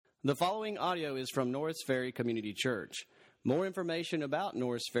The following audio is from Norris Ferry Community Church. More information about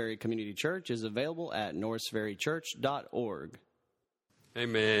Norris Ferry Community Church is available at norrisferrychurch.org.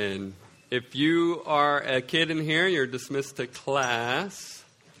 Amen. If you are a kid in here, you're dismissed to class.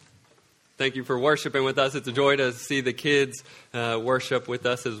 Thank you for worshiping with us. It's a joy to see the kids worship with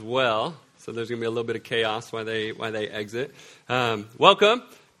us as well. So there's going to be a little bit of chaos while they exit. Welcome.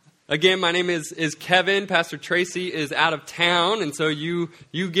 Again, my name is Kevin. Pastor Tracy is out of town, and so you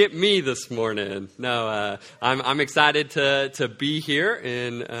get me this morning. No, I'm excited to be here,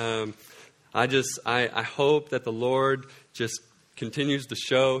 and I hope that the Lord just continues to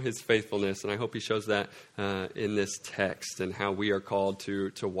show His faithfulness, and I hope He shows that in this text and how we are called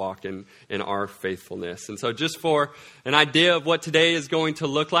to walk in our faithfulness. And so, just for an idea of what today is going to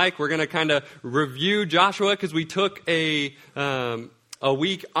look like, we're going to kind of review Joshua because we took a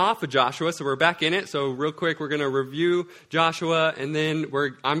week off of Joshua, so we're back in it. So real quick, we're going to review Joshua, and then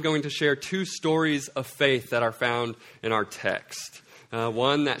I'm going to share two stories of faith that are found in our text.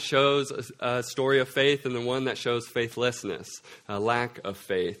 One that shows a story of faith, and then one that shows faithlessness, a lack of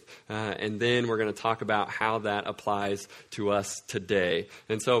faith. And then we're going to talk about how that applies to us today.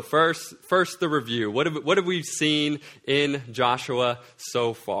 And so first the review. What have we seen in Joshua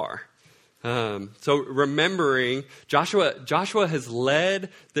so far? So remembering, Joshua has led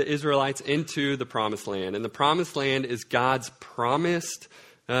the Israelites into the promised land, and the promised land is God's promise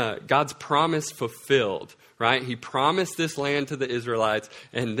fulfilled, right? He promised this land to the Israelites,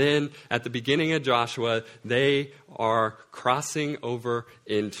 and then at the beginning of Joshua, they are crossing over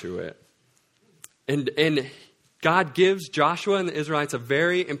into it. And God gives Joshua and the Israelites a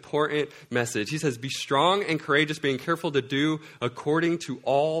very important message. He says, be strong and courageous, being careful to do according to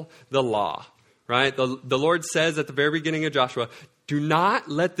all the law. Right? The Lord says at the very beginning of Joshua, do not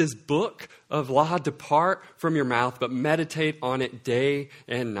let this book of law depart from your mouth, but meditate on it day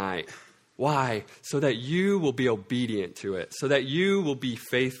and night. Why? So that you will be obedient to it, so that you will be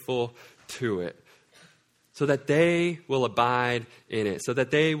faithful to it, so that they will abide in it, so that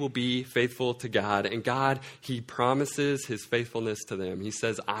they will be faithful to God. And God, He promises His faithfulness to them. He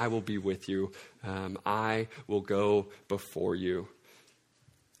says, I will be with you. I will go before you.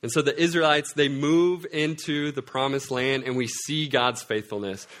 And so the Israelites, they move into the promised land, and we see God's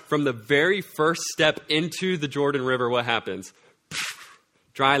faithfulness. From the very first step into the Jordan River, what happens?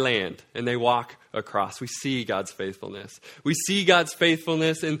 Dry land, and they walk across. We see God's faithfulness. We see God's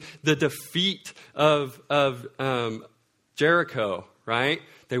faithfulness in the defeat of Jericho, right?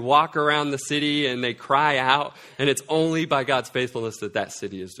 They walk around the city and they cry out, and it's only by God's faithfulness that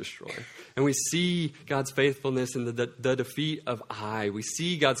city is destroyed. And we see God's faithfulness in the defeat of Ai. We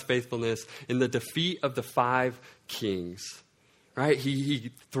see God's faithfulness in the defeat of the 5 kings, right?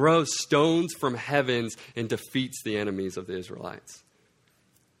 He throws stones from heavens and defeats the enemies of the Israelites.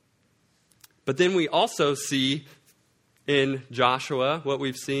 But then we also see in Joshua, what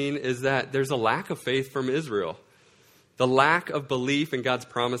we've seen is that there's a lack of faith from Israel. The lack of belief in God's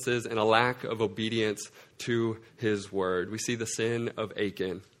promises and a lack of obedience to His word. We see the sin of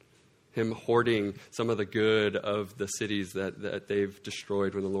Achan, him hoarding some of the good of the cities that they've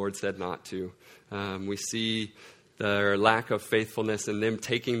destroyed when the Lord said not to. We see their lack of faithfulness in them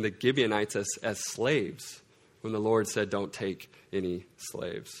taking the Gibeonites as slaves when the Lord said don't take any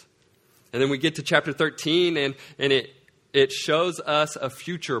slaves. And then we get to chapter 13, and it shows us a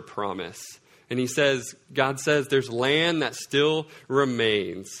future promise. And God says, there's land that still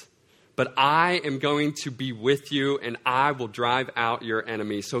remains, but I am going to be with you, and I will drive out your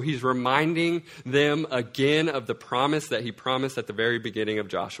enemies. So He's reminding them again of the promise that He promised at the very beginning of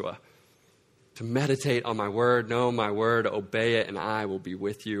Joshua. To meditate on my word, know my word, obey it, and I will be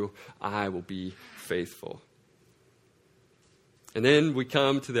with you. I will be faithful. And then we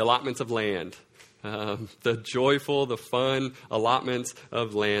come to the allotments of land. The joyful, the fun allotments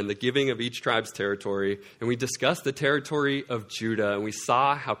of land, the giving of each tribe's territory. And we discussed the territory of Judah, and we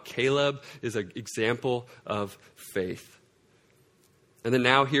saw how Caleb is an example of faith. And then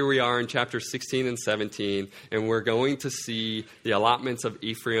now here we are in chapter 16 and 17, and we're going to see the allotments of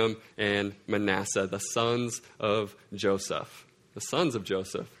Ephraim and Manasseh, the sons of Joseph. The sons of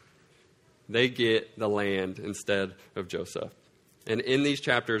Joseph. They get the land instead of Joseph. And in these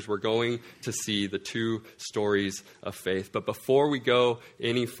chapters, we're going to see the two stories of faith. But before we go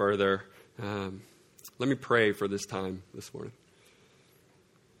any further, let me pray for this time this morning.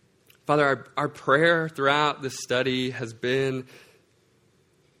 Father, our prayer throughout this study has been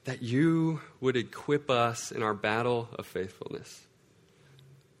that you would equip us in our battle of faithfulness.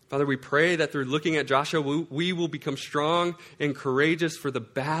 Father, we pray that through looking at Joshua, we will become strong and courageous for the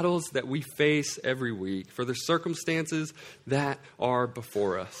battles that we face every week, for the circumstances that are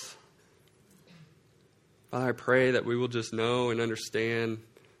before us. Father, I pray that we will just know and understand,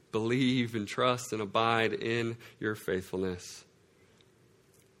 believe and trust and abide in your faithfulness.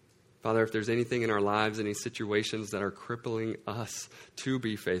 Father, if there's anything in our lives, any situations that are crippling us to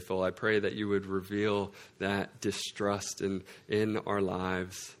be faithful, I pray that you would reveal that distrust in our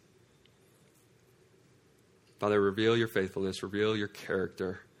lives. Father, reveal your faithfulness, reveal your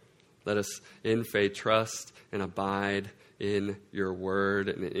character. Let us, in faith, trust and abide in your word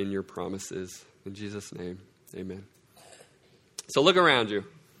and in your promises. In Jesus' name, amen. So look around you.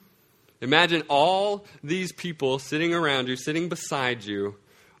 Imagine all these people sitting around you, sitting beside you,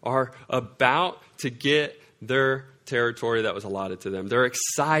 are about to get their territory that was allotted to them. They're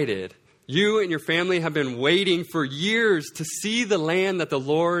excited. You and your family have been waiting for years to see the land that the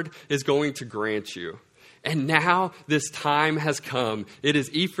Lord is going to grant you. And now this time has come. It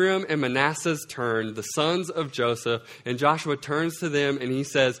is Ephraim and Manasseh's turn, the sons of Joseph. And Joshua turns to them and he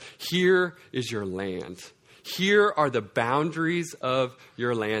says, here is your land. Here are the boundaries of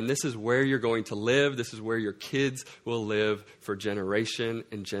your land. This is where you're going to live. This is where your kids will live for generation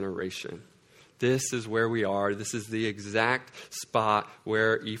and generation. This is where we are. This is the exact spot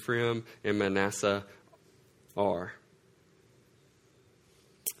where Ephraim and Manasseh are.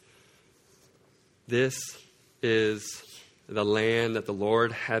 This is the land that the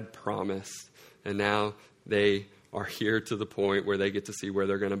Lord had promised. And now they are here to the point where they get to see where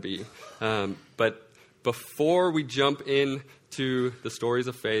they're going to be. But before we jump into the stories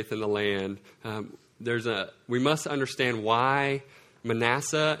of faith in the land, we must understand why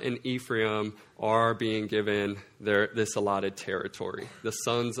Manasseh and Ephraim are being given this allotted territory, the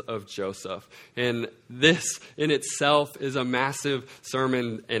sons of Joseph. And this in itself is a massive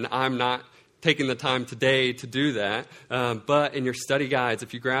sermon, and I'm not taking the time today to do that. But in your study guides,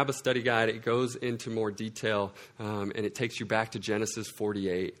 if you grab a study guide, it goes into more detail, and it takes you back to Genesis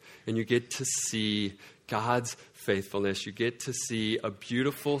 48. And you get to see God's faithfulness. You get to see a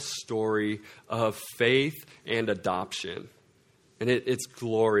beautiful story of faith and adoption. And it's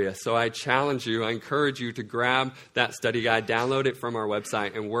glorious. So I challenge you, I encourage you to grab that study guide, download it from our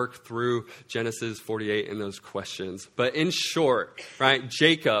website, and work through Genesis 48 and those questions. But in short, right,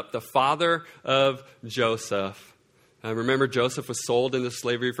 Jacob, the father of Joseph, remember Joseph was sold into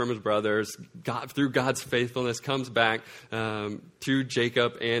slavery from his brothers. God, through God's faithfulness, comes back to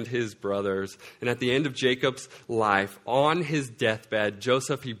Jacob and his brothers. And at the end of Jacob's life, on his deathbed,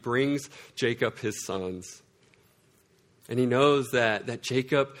 Joseph, he brings Jacob his sons. And he knows that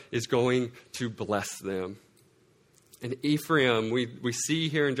Jacob is going to bless them. And Ephraim, we see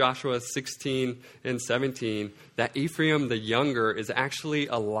here in Joshua 16 and 17, that Ephraim the younger is actually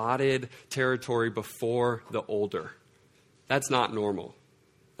allotted territory before the older. That's not normal.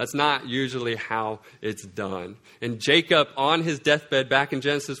 That's not usually how it's done. And Jacob, on his deathbed back in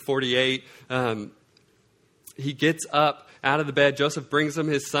Genesis 48, he gets up out of the bed. Joseph brings him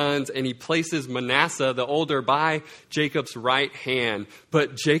his sons, and he places Manasseh, the older, by Jacob's right hand.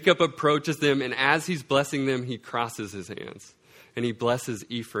 But Jacob approaches them, and as he's blessing them, he crosses his hands. And he blesses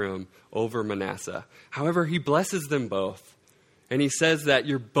Ephraim over Manasseh. However, he blesses them both. And he says that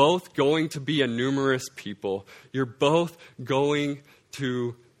you're both going to be a numerous people. You're both going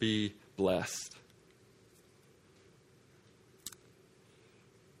to be blessed.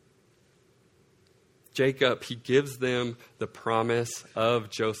 Jacob, he gives them the promise of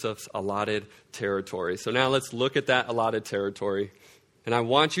Joseph's allotted territory. So now let's look at that allotted territory. And I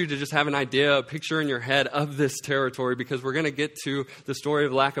want you to just have an idea, a picture in your head of this territory, because we're going to get to the story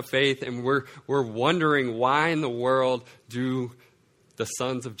of lack of faith, and we're wondering, why in the world do the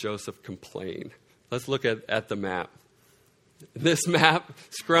sons of Joseph complain? Let's look at the map. This map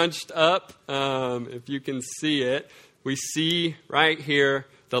scrunched up, if you can see it, we see right here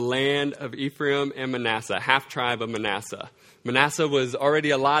the land of Ephraim and Manasseh, half tribe of Manasseh. Manasseh was already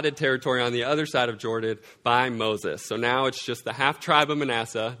allotted territory on the other side of Jordan by Moses. So now it's just the half tribe of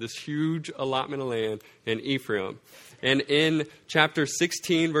Manasseh, this huge allotment of land, and Ephraim. And in chapter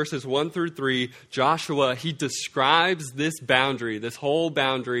 16, verses 1 through 3, Joshua, he describes this boundary, this whole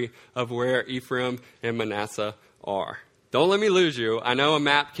boundary of where Ephraim and Manasseh are. Don't let me lose you. I know a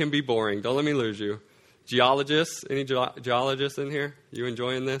map can be boring. Don't let me lose you. Geologists, any geologists in here? You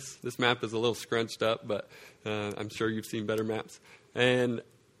enjoying this? This map is a little scrunched up, but I'm sure you've seen better maps. And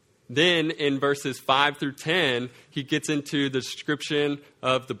then in verses 5 through 10, he gets into the description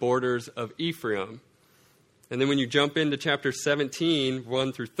of the borders of Ephraim. And then when you jump into chapter 17,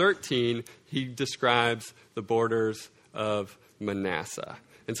 1 through 13, he describes the borders of Manasseh.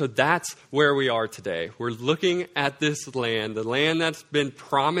 And so that's where we are today. We're looking at this land, the land that's been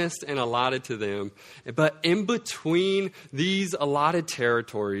promised and allotted to them. But in between these allotted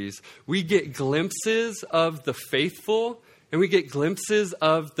territories, we get glimpses of the faithful and we get glimpses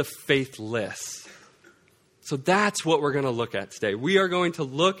of the faithless. So that's what we're going to look at today. We are going to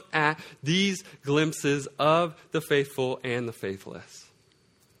look at these glimpses of the faithful and the faithless.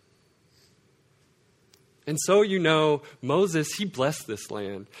 And so, Moses, he blessed this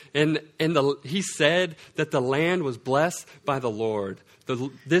land. And he said that the land was blessed by the Lord.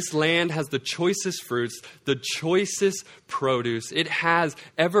 This land has the choicest fruits, the choicest produce. It has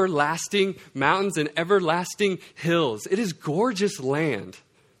everlasting mountains and everlasting hills. It is gorgeous land.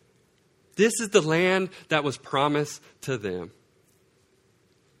 This is the land that was promised to them.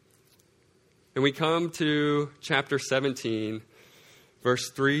 And we come to chapter 17, verse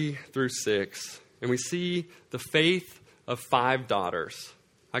 3 through 6. And we see the faith of 5 daughters.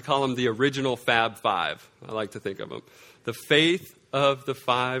 I call them the original Fab Five. I like to think of them. The faith of the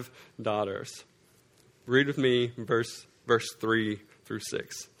 5 daughters. Read with me verse 3 through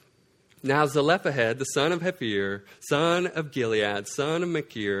 6. Now Zelophehad, the son of Hepher, son of Gilead, son of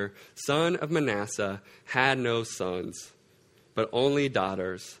Machir, son of Manasseh, had no sons, but only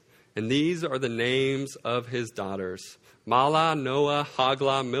daughters. And these are the names of his daughters: Mahlah, Noah,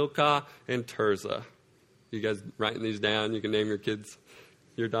 Hoglah, Milcah, and Tirzah. You guys writing these down? You can name your kids,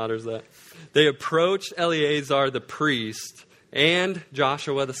 your daughters that. They approached Eleazar the priest and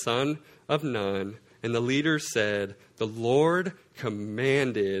Joshua the son of Nun, and the leaders said, "The Lord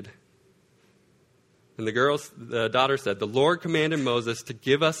commanded." And the daughter said, "The Lord commanded Moses to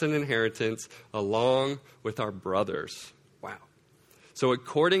give us an inheritance along with our brothers." Wow. So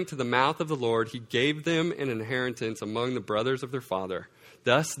according to the mouth of the Lord, he gave them an inheritance among the brothers of their father.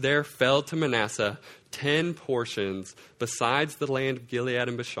 Thus there fell to Manasseh 10 portions, besides the land of Gilead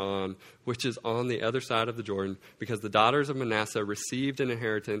and Bashan, which is on the other side of the Jordan, because the daughters of Manasseh received an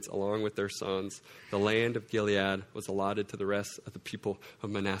inheritance along with their sons. The land of Gilead was allotted to the rest of the people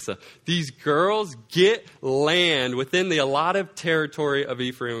of Manasseh. These girls get land within the allotted territory of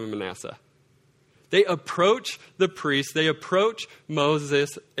Ephraim and Manasseh. They approach the priest, they approach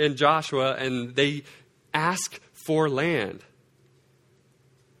Moses and Joshua, and they ask for land.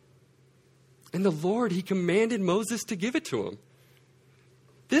 And the Lord, he commanded Moses to give it to them.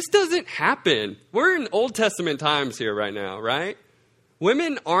 This doesn't happen. We're in Old Testament times here right now, right?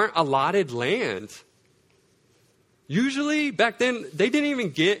 Women aren't allotted land. Usually, back then, they didn't even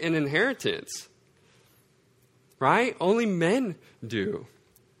get an inheritance. Right? Only men do.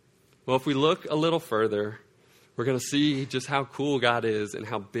 Well, if we look a little further, we're going to see just how cool God is and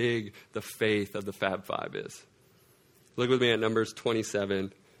how big the faith of the Fab Five is. Look with me at Numbers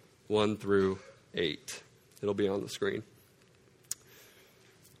 27, 1 through 8. It'll be on the screen.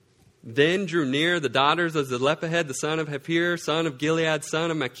 Then drew near the daughters of Zelophehad, the son of Hepher, son of Gilead, son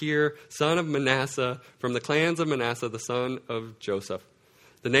of Machir, son of Manasseh, from the clans of Manasseh, the son of Joseph.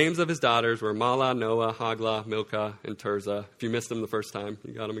 The names of his daughters were Mahlah, Noah, Hoglah, Milcah, and Tirzah. If you missed them the first time,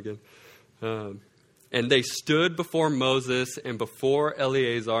 you got them again. And they stood before Moses and before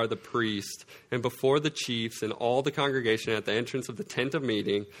Eleazar the priest and before the chiefs and all the congregation at the entrance of the tent of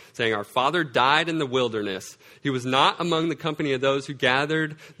meeting, saying, "Our father died in the wilderness. He was not among the company of those who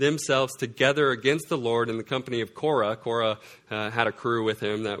gathered themselves together against the Lord in the company of Korah." Korah had a crew with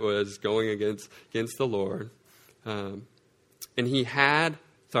him that was going against the Lord. But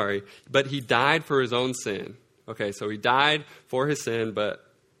he died for his own sin. Okay, so he died for his sin, but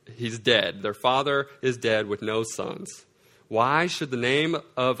he's dead. Their father is dead with no sons. Why should the name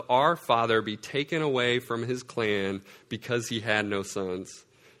of our father be taken away from his clan because he had no sons?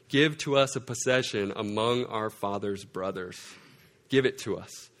 Give to us a possession among our father's brothers. Give it to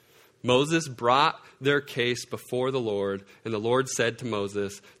us. Moses brought their case before the Lord, and the Lord said to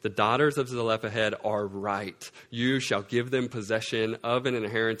Moses, "The daughters of Zelophehad are right. You shall give them possession of an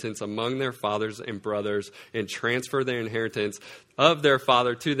inheritance among their fathers and brothers, and transfer their inheritance of their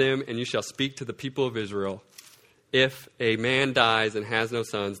father to them, and you shall speak to the people of Israel. If a man dies and has no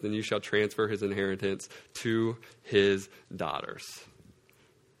sons, then you shall transfer his inheritance to his daughters."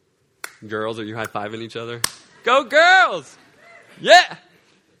 Girls, are you high-fiving each other? Go girls! Yeah!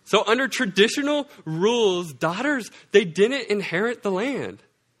 So under traditional rules, daughters, they didn't inherit the land.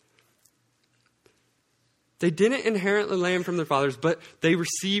 They didn't inherit the land from their fathers, but they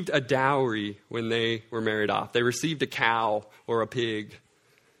received a dowry when they were married off. They received a cow or a pig.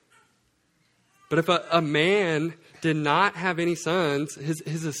 But if a man did not have any sons,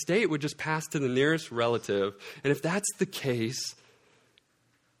 his estate would just pass to the nearest relative. And if that's the case,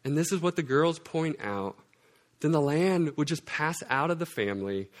 and this is what the girls point out, then the land would just pass out of the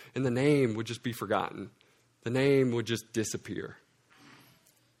family and the name would just be forgotten. The name would just disappear.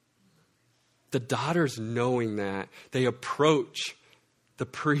 The daughters, knowing that, they approach the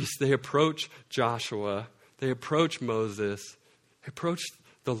priest, they approach Joshua, they approach Moses, they approach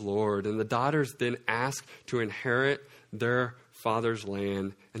the Lord, and the daughters then ask to inherit their father's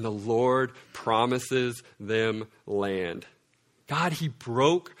land, and the Lord promises them land. God, he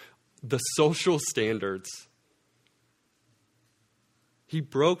broke the social standards. He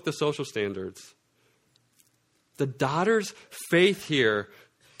broke the social standards. The daughter's faith here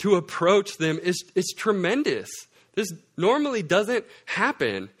to approach them is tremendous. This normally doesn't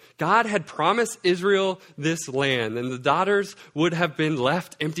happen. God had promised Israel this land, and the daughters would have been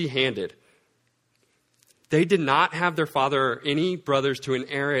left empty-handed. They did not have their father or any brothers to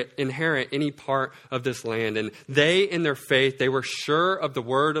inherit any part of this land. And they, in their faith, they were sure of the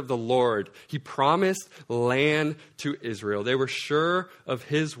word of the Lord. He promised land to Israel. They were sure of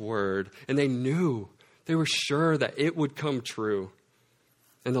his word, and they were sure that it would come true.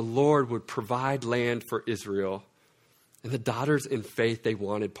 And the Lord would provide land for Israel. And the daughters in faith, they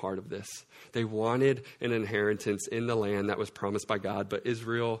wanted part of this. They wanted an inheritance in the land that was promised by God, but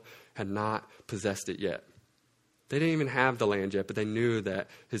Israel had not possessed it yet. They didn't even have the land yet, but they knew that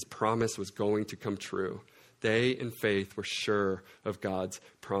his promise was going to come true. They, in faith, were sure of God's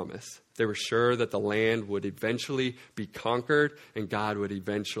promise. They were sure that the land would eventually be conquered and God would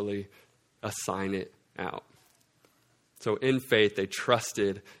eventually assign it out. So in faith, they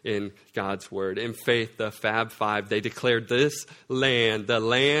trusted in God's word. In faith, the Fab Five, they declared this land, the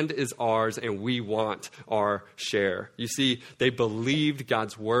land is ours and we want our share. You see, they believed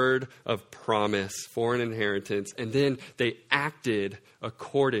God's word of promise for an inheritance, and then they acted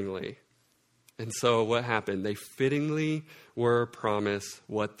accordingly. And so what happened? They fittingly were promised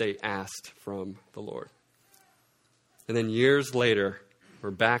what they asked from the Lord. And then years later, we're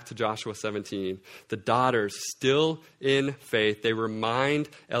back to Joshua 17. The daughters, still in faith, they remind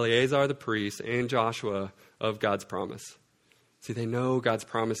Eleazar the priest and Joshua of God's promise. See, they know God's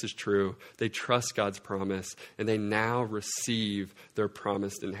promise is true. They trust God's promise, and they now receive their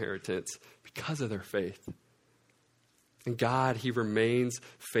promised inheritance because of their faith. And God, he remains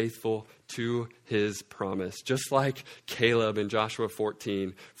faithful to his promise. Just like Caleb in Joshua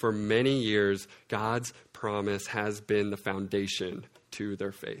 14, for many years, God's promise has been the foundation to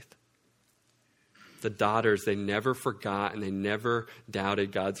their faith. The daughters, they never forgot and they never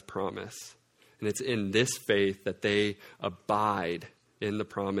doubted God's promise. And it's in this faith that they abide in the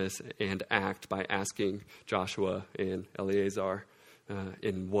promise and act by asking Joshua and Eleazar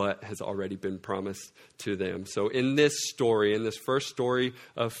in what has already been promised to them. So in this story, in this first story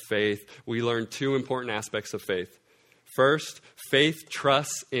of faith, we learn two important aspects of faith. First, faith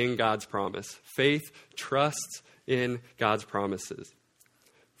trusts in God's promise. Faith trusts in God's promises.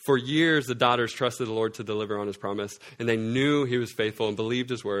 For years, the daughters trusted the Lord to deliver on his promise, and they knew he was faithful and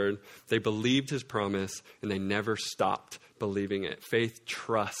believed his word. They believed his promise, and they never stopped believing it. Faith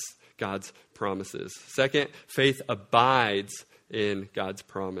trusts God's promises. Second, faith abides in God's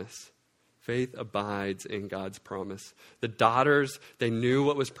promise. Faith abides in God's promise. The daughters, they knew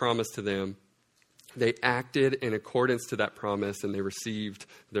what was promised to them. They acted in accordance to that promise, and they received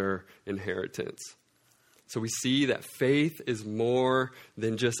their inheritance. So we see that faith is more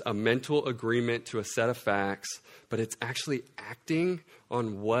than just a mental agreement to a set of facts, but it's actually acting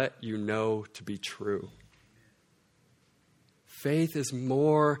on what you know to be true. Faith is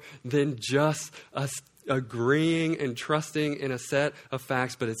more than just us agreeing and trusting in a set of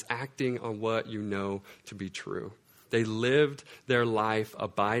facts, but it's acting on what you know to be true. They lived their life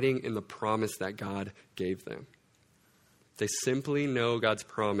abiding in the promise that God gave them. They simply know God's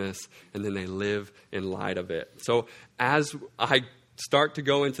promise, and then they live in light of it. So as I start to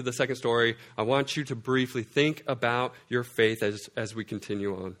go into the second story, I want you to briefly think about your faith as we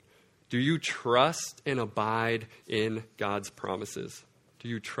continue on. Do you trust and abide in God's promises? Do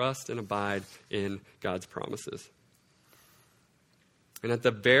you trust and abide in God's promises? And at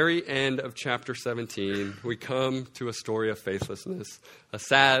the very end of chapter 17, we come to a story of faithlessness. A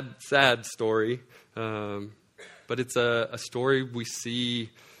sad, sad story. But it's a story we see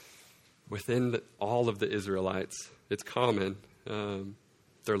within all of the Israelites. It's common.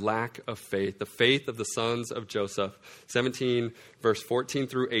 Their lack of faith. The faith of the sons of Joseph. 17, verse 14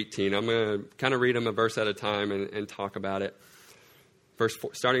 through 18. I'm going to kind of read them a verse at a time and talk about it.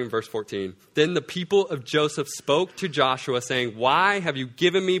 Starting in verse 14. Then the people of Joseph spoke to Joshua, saying, "Why have you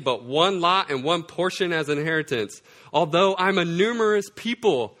given me but one lot and one portion as inheritance? Although I'm a numerous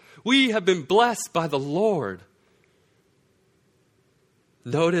people, we have been blessed by the Lord."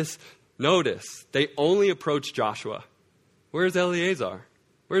 Notice Notice, they only approach Joshua. Where's Eleazar?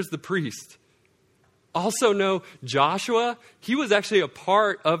 Where's the priest? Also know Joshua, he was actually a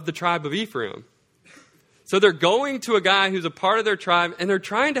part of the tribe of Ephraim. So they're going to a guy who's a part of their tribe, and they're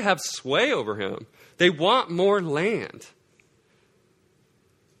trying to have sway over him. They want more land.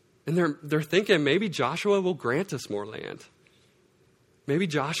 And they're thinking maybe Joshua will grant us more land. Maybe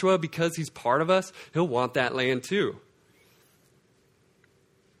Joshua, because he's part of us, he'll want that land too.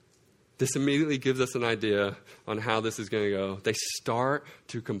 This immediately gives us an idea on how this is going to go. They start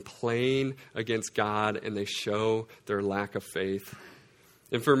to complain against God, and they show their lack of faith.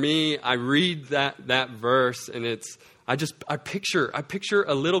 And for me, I read that verse, and I picture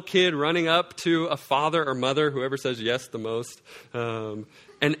a little kid running up to a father or mother, whoever says yes the most,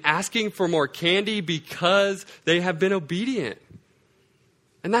 and asking for more candy because they have been obedient.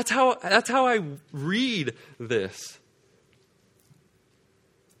 And that's how I read this.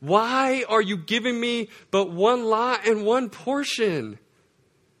 Why are you giving me but one lot and one portion?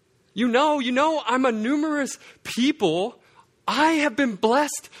 You know, I'm a numerous people. I have been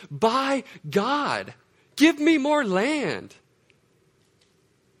blessed by God. Give me more land.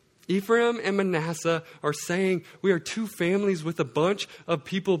 Ephraim and Manasseh are saying we are two families with a bunch of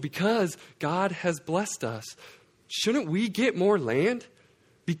people because God has blessed us. Shouldn't we get more land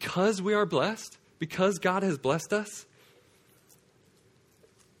because we are blessed? Because God has blessed us?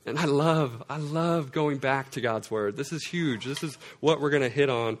 And I love going back to God's word. This is huge. This is what we're going to hit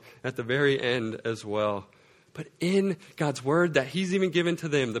on at the very end as well. But in God's word that he's even given to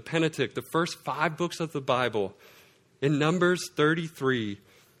them, the Pentateuch, the first 5 books of the Bible, in Numbers 33,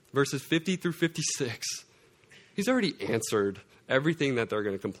 verses 50 through 56, he's already answered everything that they're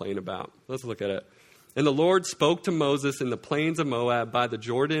going to complain about. Let's look at it. And the Lord spoke to Moses in the plains of Moab by the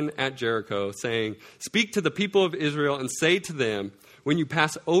Jordan at Jericho, saying, "Speak to the people of Israel and say to them, when you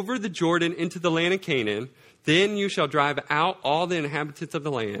pass over the Jordan into the land of Canaan, then you shall drive out all the inhabitants of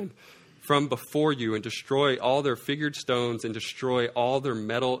the land from before you and destroy all their figured stones and destroy all their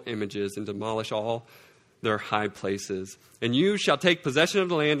metal images and demolish all their high places. And you shall take possession of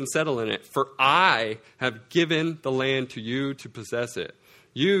the land and settle in it, for I have given the land to you to possess it.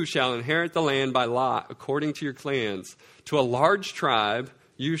 You shall inherit the land by lot according to your clans. To a large tribe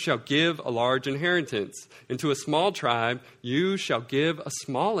you shall give a large inheritance, and to a small tribe you shall give a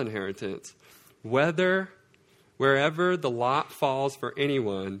small inheritance. Wherever the lot falls for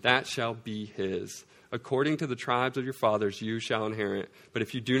anyone, that shall be his. According to the tribes of your fathers you shall inherit. But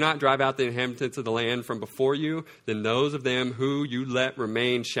if you do not drive out the inhabitants of the land from before you, then those of them who you let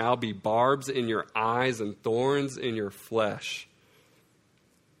remain shall be barbs in your eyes and thorns in your flesh.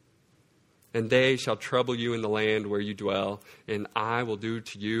 And they shall trouble you in the land where you dwell, and I will do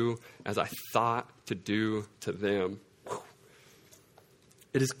to you as I thought to do to them."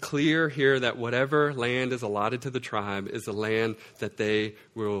 It is clear here that whatever land is allotted to the tribe is the land that they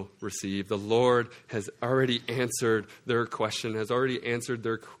will receive. The Lord has already answered their question, has already answered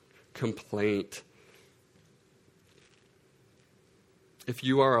their complaint. If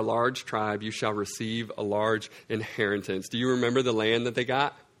you are a large tribe, you shall receive a large inheritance. Do you remember the land that they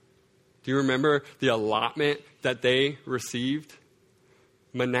got? Do you remember the allotment that they received?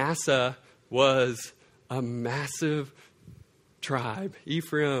 Manasseh was a massive tribe.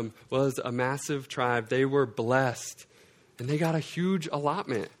 Ephraim was a massive tribe. They were blessed, and they got a huge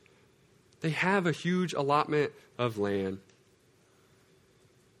allotment. They have a huge allotment of land.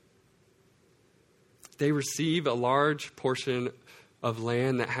 They receive a large portion of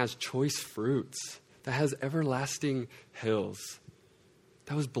land that has choice fruits, that has everlasting hills.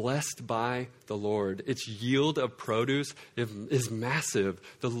 That was blessed by the Lord. Its yield of produce is massive.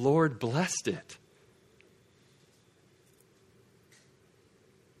 The Lord blessed it.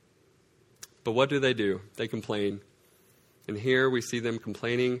 But what do? They complain. And here we see them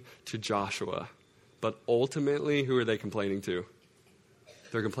complaining to Joshua. But ultimately, who are they complaining to?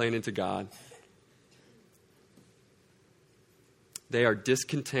 They're complaining to God. They are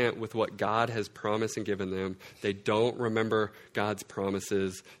discontent with what God has promised and given them. They don't remember God's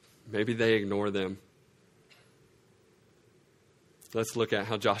promises. Maybe they ignore them. Let's look at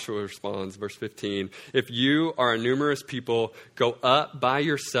how Joshua responds. Verse 15. "If you are a numerous people, go up by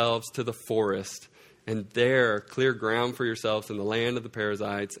yourselves to the forest, and there clear ground for yourselves in the land of the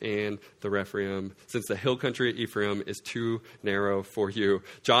Perizzites and the Rephaim, since the hill country of Ephraim is too narrow for you."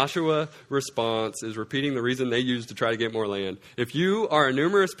 Joshua's response is repeating the reason they used to try to get more land. If you are a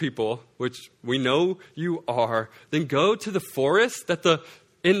numerous people, which we know you are, then go to the forest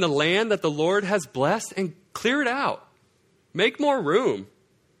in the land that the Lord has blessed and clear it out. Make more room.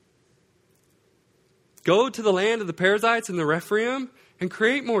 Go to the land of the Perizzites and the Rephaim and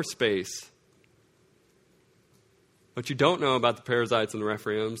create more space. What you don't know about the Perizzites and the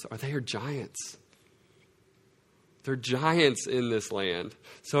Rephaims are they are giants. They're giants in this land.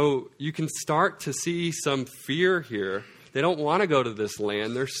 So you can start to see some fear here. They don't want to go to this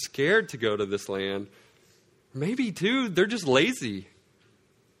land. They're scared to go to this land. Maybe, too, they're just lazy.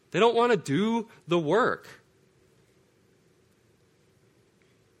 They don't want to do the work.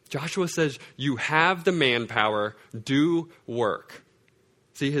 Joshua says, you have the manpower, do work.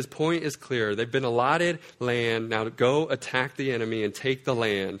 See, his point is clear. They've been allotted land. Now go attack the enemy and take the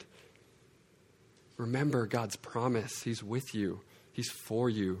land. Remember God's promise. He's with you. He's for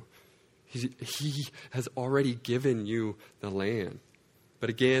you. He has already given you the land. But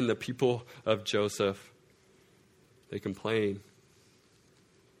again, the people of Joseph, they complain.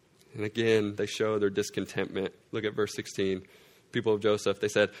 And again, they show their discontentment. Look at verse 16. People of Joseph, they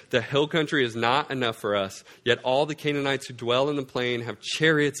said, the hill country is not enough for us, yet all the Canaanites who dwell in the plain have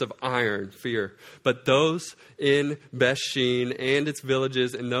chariots of iron, fear. But those in Bethshean and its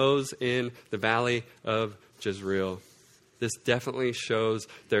villages and those in the valley of Jezreel. This definitely shows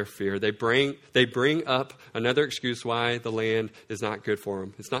their fear. They bring up another excuse why the land is not good for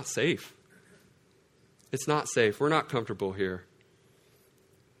them. It's not safe. It's not safe. We're not comfortable here.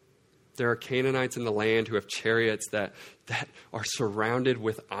 There are Canaanites in the land who have chariots that are surrounded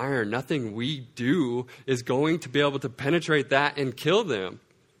with iron. Nothing we do is going to be able to penetrate that and kill them.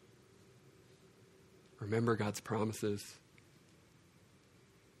 Remember God's promises.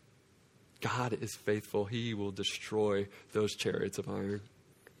 God is faithful. He will destroy those chariots of iron.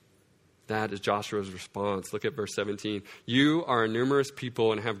 That is Joshua's response. Look at verse 17. You are a numerous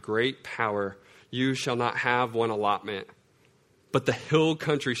people and have great power. You shall not have one allotment. But the hill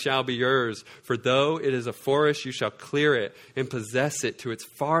country shall be yours, for though it is a forest, you shall clear it and possess it to its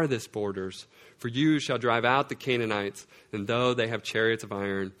farthest borders. For you shall drive out the Canaanites, and though they have chariots of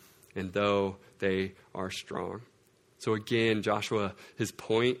iron, and though they are strong. So again, Joshua, his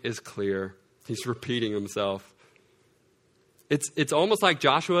point is clear. He's repeating himself. It's almost like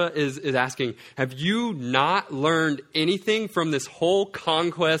Joshua is asking, have you not learned anything from this whole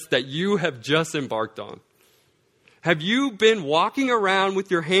conquest that you have just embarked on? Have you been walking around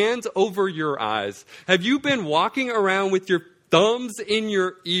with your hands over your eyes? Have you been walking around with your thumbs in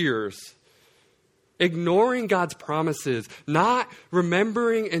your ears? Ignoring God's promises, not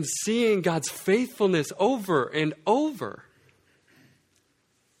remembering and seeing God's faithfulness over and over.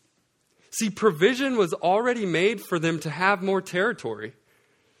 See, provision was already made for them to have more territory.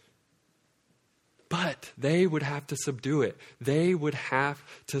 But they would have to subdue it. They would have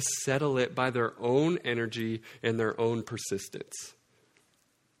to settle it by their own energy and their own persistence.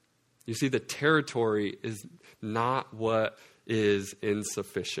 You see, the territory is not what is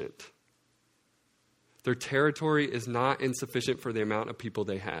insufficient. Their territory is not insufficient for the amount of people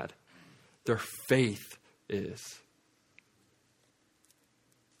they had. Their faith is.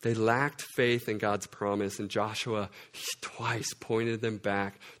 They lacked faith in God's promise, and Joshua twice pointed them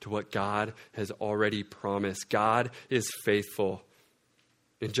back to what God has already promised. God is faithful.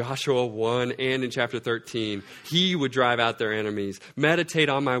 In Joshua 1 and in chapter 13, he would drive out their enemies. Meditate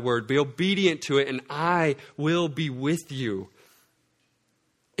on my word, be obedient to it, and I will be with you.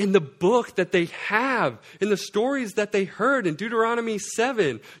 In the book that they have, in the stories that they heard in Deuteronomy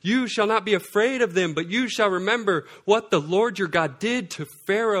 7, you shall not be afraid of them, but you shall remember what the Lord your God did to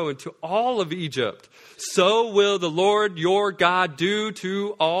Pharaoh and to all of Egypt. So will the Lord your God do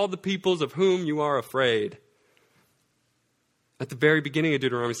to all the peoples of whom you are afraid. At the very beginning of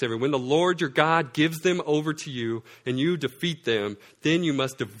Deuteronomy 7, when the Lord your God gives them over to you and you defeat them, then you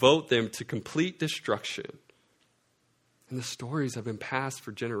must devote them to complete destruction. And the stories have been passed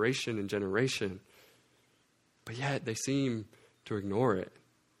for generation and generation. But yet they seem to ignore it.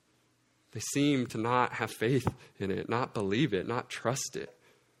 They seem to not have faith in it, not believe it, not trust it.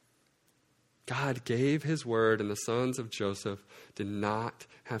 God gave his word, and the sons of Joseph did not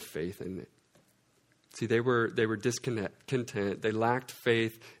have faith in it. See, they were discontent. They lacked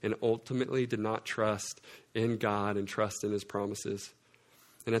faith and ultimately did not trust in God and trust in his promises.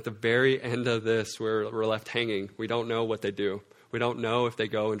 And at the very end of this, we're left hanging. We don't know what they do. We don't know if they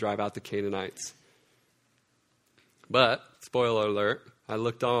go and drive out the Canaanites. But, spoiler alert, I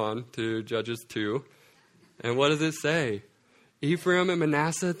looked on to Judges 2, and what does it say? Ephraim and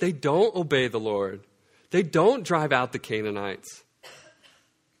Manasseh, they don't obey the Lord. They don't drive out the Canaanites.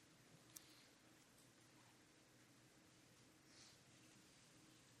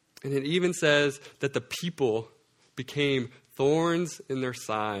 And it even says that the people became thorns in their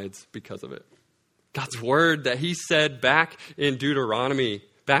sides because of it. God's word that he said back in Deuteronomy,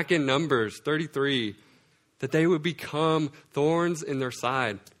 back in Numbers 33, that they would become thorns in their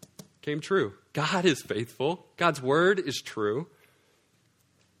side, came true. God is faithful. God's word is true.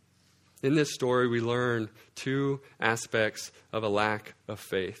 In this story, we learn two aspects of a lack of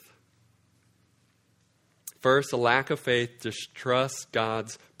faith. First, a lack of faith distrusts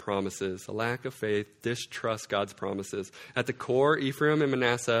God's promises. A lack of faith distrusts God's promises. At the core, Ephraim and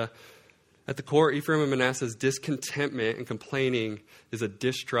Manasseh's discontentment and complaining is a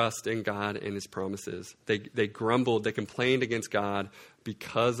distrust in God and his promises. They grumbled, they complained against God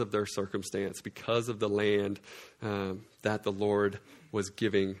because of their circumstance, because of the land that the Lord was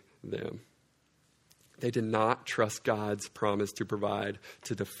giving them. They did not trust God's promise to provide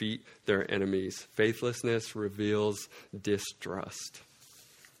to defeat their enemies. Faithlessness reveals distrust.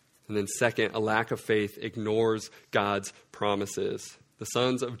 And then second, a lack of faith ignores God's promises. The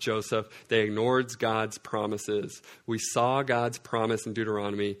sons of Joseph, they ignored God's promises. We saw God's promise in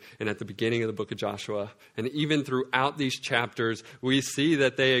Deuteronomy and at the beginning of the book of Joshua. And even throughout these chapters, we see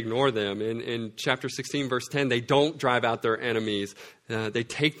that they ignore them. In chapter 16, verse 10, they don't drive out their enemies. They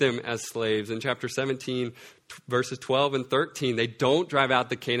take them as slaves. In chapter 17, verses 12 and 13, they don't drive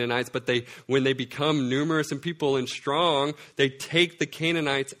out the Canaanites, but when they become numerous and people and strong, they take the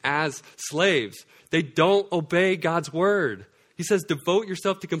Canaanites as slaves. They don't obey God's word. He says, devote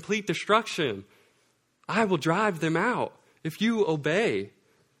yourself to complete destruction. I will drive them out if you obey.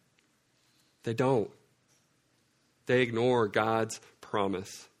 They don't. They ignore God's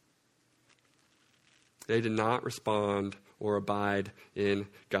promise. They did not respond or abide in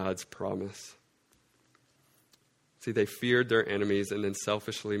God's promise. See, they feared their enemies and then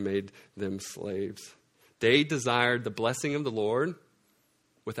selfishly made them slaves. They desired the blessing of the Lord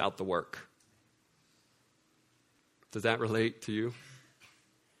without the work. Does that relate to you?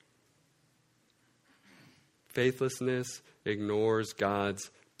 Faithlessness ignores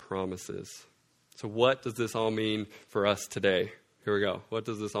God's promises. So what does this all mean for us today? Here we go. What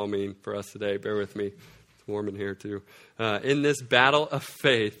does this all mean for us today? Bear with me. It's warm in here too. In this battle of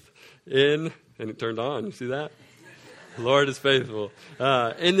faith, and it turned on. You see that? The Lord is faithful.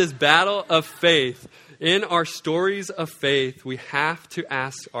 In this battle of faith, in our stories of faith, we have to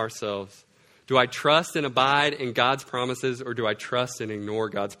ask ourselves, do I trust and abide in God's promises, or do I trust and ignore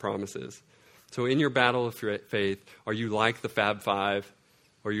God's promises? So in your battle of faith, are you like the Fab Five,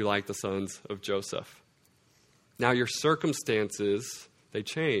 or are you like the sons of Joseph? Now your circumstances, they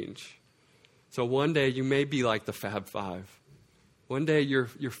change. So one day you may be like the Fab Five. One day your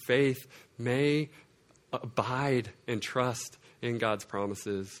faith may abide and trust in God's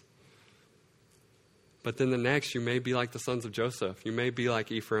promises. But then the next, you may be like the sons of Joseph. You may be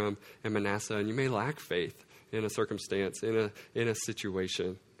like Ephraim and Manasseh, and you may lack faith in a circumstance, in a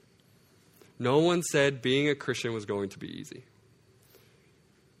situation. No one said being a Christian was going to be easy.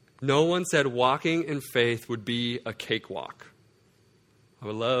 No one said walking in faith would be a cakewalk. I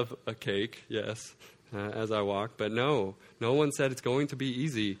would love a cake, yes, as I walk, but no one said it's going to be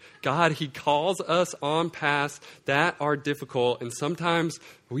easy. God, He calls us on paths that are difficult, and sometimes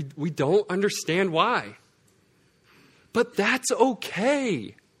we don't understand why. But that's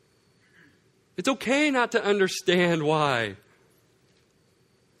okay. It's okay not to understand why.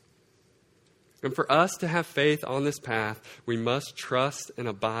 And for us to have faith on this path, we must trust and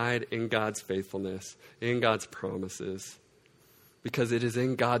abide in God's faithfulness, in God's promises. Because it is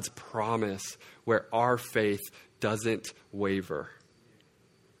in God's promise where our faith doesn't waver.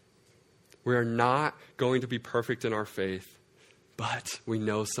 We are not going to be perfect in our faith, but we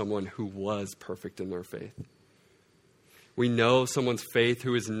know someone who was perfect in their faith. We know someone's faith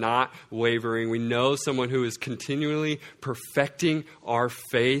who is not wavering. We know someone who is continually perfecting our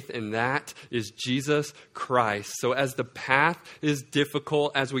faith, and that is Jesus Christ. So as the path is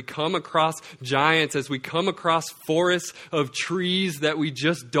difficult, as we come across giants, as we come across forests of trees that we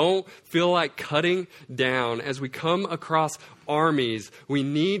just don't feel like cutting down, as we come across armies, we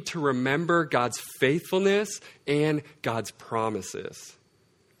need to remember God's faithfulness and God's promises.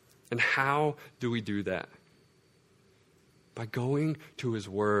 And how do we do that? By going to His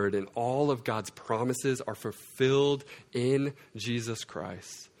Word, and all of God's promises are fulfilled in Jesus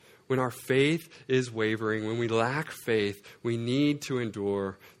Christ. When our faith is wavering, when we lack faith, we need to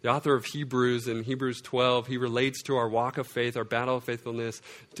endure. The author of Hebrews, in Hebrews 12, he relates to our walk of faith, our battle of faithfulness,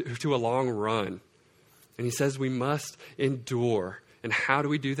 to a long run. And he says we must endure. And how do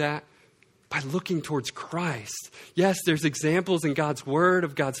we do that? By looking towards Christ. Yes, there's examples in God's Word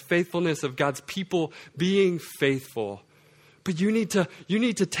of God's faithfulness, of God's people being faithful. But you need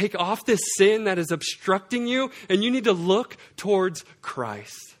to take off this sin that is obstructing you, and you need to look towards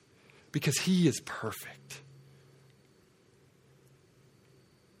Christ because He is perfect.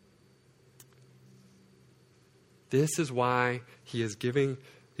 This is why he has given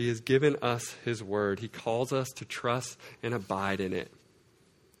us his word. He calls us to trust and abide in it.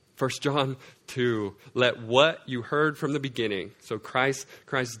 1 John 2, let what you heard from the beginning, so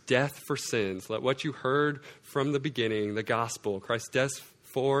Christ's death for sins, let what you heard from the beginning, the gospel, Christ's death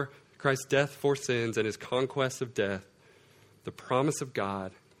for sins and his conquest of death, the promise of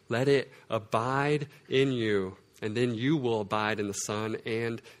God, let it abide in you, and then you will abide in the Son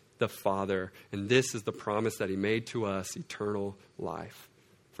and the Father. And this is the promise that he made to us, eternal life.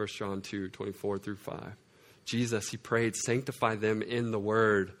 1 John 2, 24 through 5. Jesus, he prayed, sanctify them in the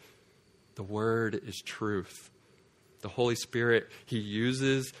word. The word is truth. The Holy Spirit, he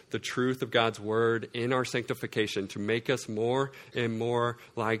uses the truth of God's word in our sanctification to make us more and more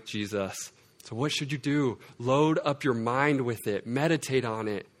like Jesus. So what should you do? Load up your mind with it. Meditate on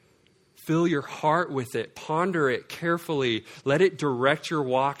it. Fill your heart with it. Ponder it carefully. Let it direct your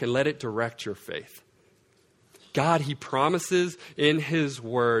walk and let it direct your faith. God, he promises in his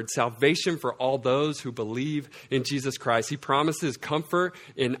word salvation for all those who believe in Jesus Christ. He promises comfort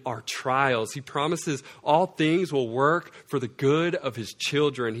in our trials. He promises all things will work for the good of his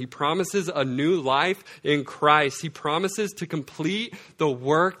children. He promises a new life in Christ. He promises to complete the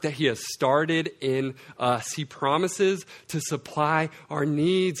work that he has started in us. He promises to supply our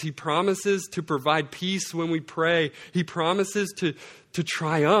needs. He promises to provide peace when we pray. He promises to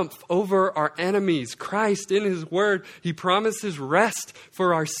triumph over our enemies. Christ, in his word, he promises rest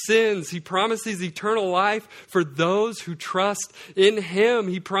for our sins. He promises eternal life for those who trust in him.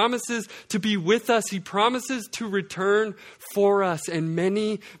 He promises to be with us. He promises to return for us, and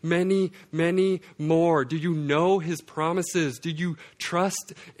many, many, many more. Do you know his promises? Do you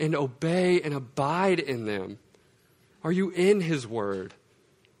trust and obey and abide in them? Are you in his word?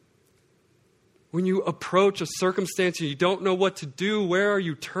 When you approach a circumstance and you don't know what to do, where are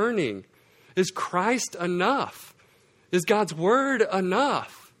you turning? Is Christ enough? Is God's word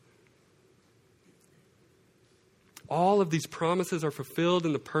enough? All of these promises are fulfilled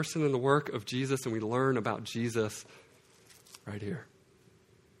in the person and the work of Jesus, and we learn about Jesus right here.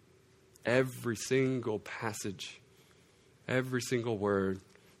 Every single passage, every single word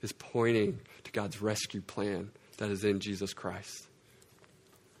is pointing to God's rescue plan that is in Jesus Christ.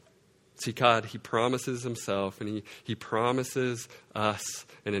 See, God, he promises himself, and he promises us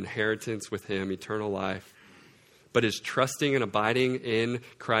an inheritance with him, eternal life. But is trusting and abiding in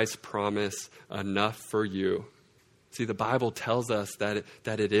Christ's promise enough for you? See, the Bible tells us that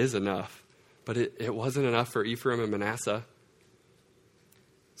it is enough, but it wasn't enough for Ephraim and Manasseh.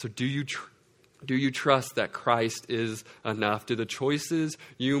 So do you trust that Christ is enough? Do the choices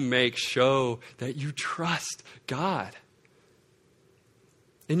you make show that you trust God?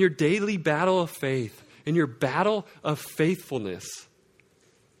 In your daily battle of faith, in your battle of faithfulness,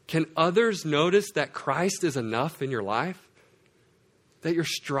 can others notice that Christ is enough in your life? That you're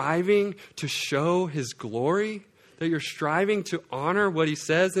striving to show his glory? That you're striving to honor what he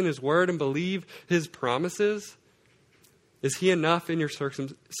says in his word and believe his promises? Is he enough in your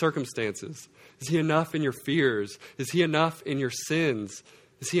circumstances? Is he enough in your fears? Is he enough in your sins?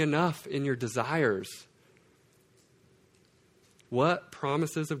 Is he enough in your desires? What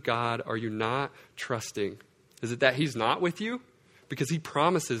promises of God are you not trusting? Is it that he's not with you? Because he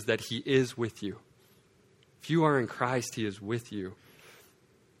promises that he is with you. If you are in Christ, he is with you.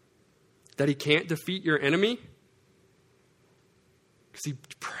 That he can't defeat your enemy? Because he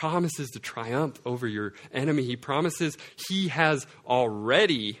promises to triumph over your enemy. He promises he has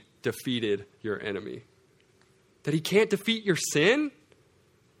already defeated your enemy. That he can't defeat your sin?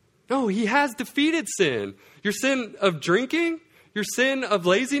 No, he has defeated sin. Your sin of drinking? Your sin of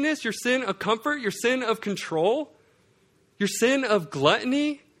laziness, your sin of comfort, your sin of control, your sin of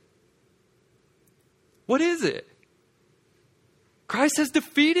gluttony. What is it? Christ has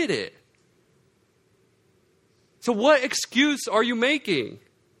defeated it. So what excuse are you making?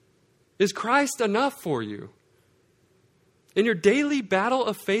 Is Christ enough for you? In your daily battle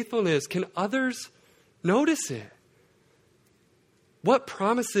of faithfulness, can others notice it? What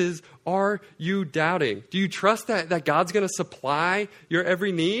promises are you doubting? Do you trust that God's going to supply your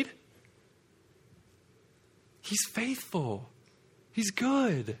every need? He's faithful. He's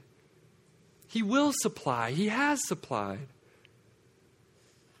good. He will supply. He has supplied.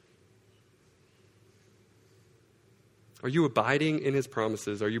 Are you abiding in his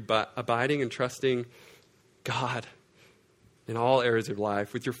promises? Are you abiding and trusting God in all areas of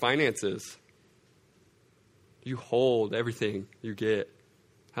life with your finances? Do you hold everything you get?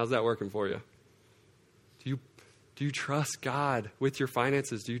 How's that working for you? Do you trust God with your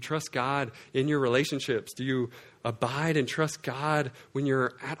finances? Do you trust God in your relationships? Do you abide and trust God when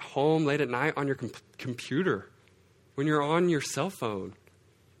you're at home late at night on your computer? when you're on your cell phone,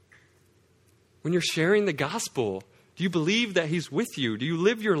 when you're sharing the gospel? Do you believe that he's with you? Do you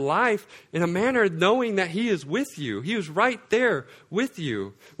live your life in a manner knowing that he is with you? He is right there with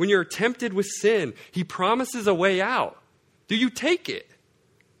you. When you're tempted with sin, he promises a way out. Do you take it?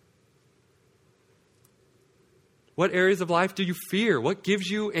 What areas of life do you fear? What gives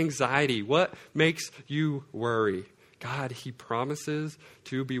you anxiety? What makes you worry? God, he promises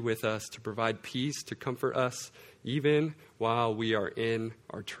to be with us, to provide peace, to comfort us, even while we are in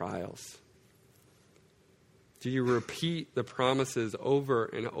our trials. Do you repeat the promises over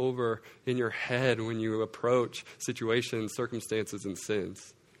and over in your head when you approach situations, circumstances, and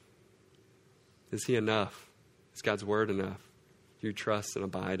sins? Is he enough? Is God's word enough? Do you trust and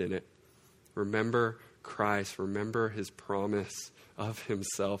abide in it? Remember Christ. Remember his promise of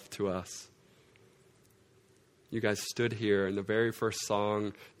himself to us. You guys stood here in the very first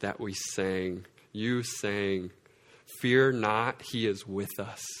song that we sang. You sang, "Fear not, he is with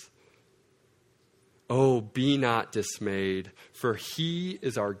us. Oh, be not dismayed, for he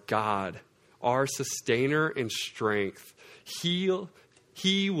is our God, our sustainer and strength. He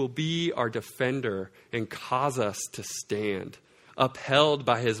will be our defender and cause us to stand. Upheld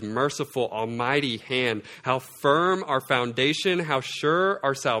by his merciful, almighty hand. How firm our foundation, how sure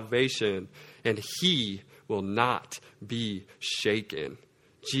our salvation. And he will not be shaken."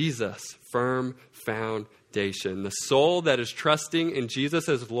 Jesus, firm foundation. The soul that is trusting in Jesus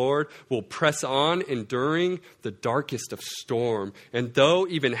as Lord will press on, enduring the darkest of storm. And though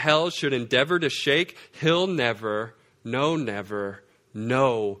even hell should endeavor to shake, he'll never, no, never,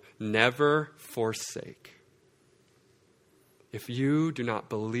 no, never forsake. If you do not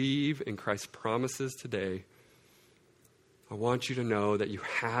believe in Christ's promises today, I want you to know that you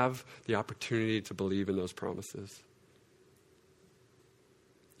have the opportunity to believe in those promises.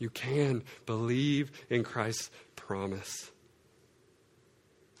 You can believe in Christ's promise.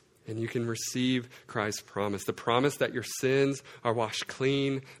 And you can receive Christ's promise. The promise that your sins are washed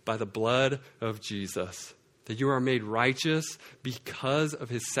clean by the blood of Jesus. That you are made righteous because of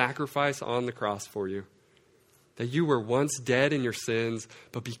his sacrifice on the cross for you. That you were once dead in your sins,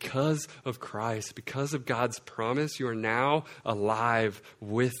 but because of Christ, because of God's promise, you are now alive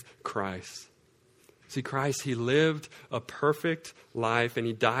with Christ. See, Christ, he lived a perfect life, and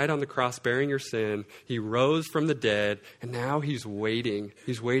he died on the cross bearing your sin. He rose from the dead, and now he's waiting.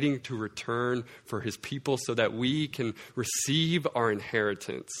 He's waiting to return for his people so that we can receive our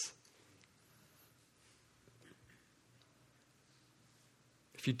inheritance.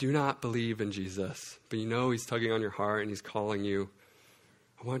 If you do not believe in Jesus, but you know he's tugging on your heart and he's calling you,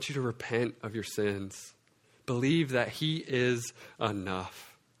 I want you to repent of your sins. Believe that he is enough.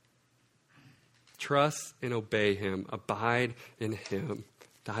 Trust and obey him. Abide in him.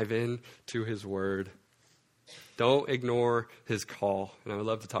 Dive into his word. Don't ignore his call. And I would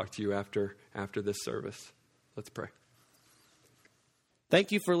love to talk to you after this service. Let's pray.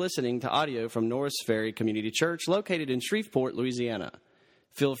 Thank you for listening to audio from Norris Ferry Community Church, located in Shreveport, Louisiana.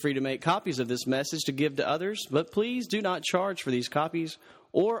 Feel free to make copies of this message to give to others, but please do not charge for these copies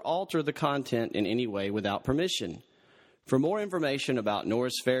or alter the content in any way without permission. For more information about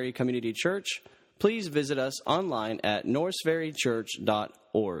Norris Ferry Community Church, please visit us online at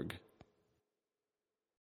norrisferrychurch.org.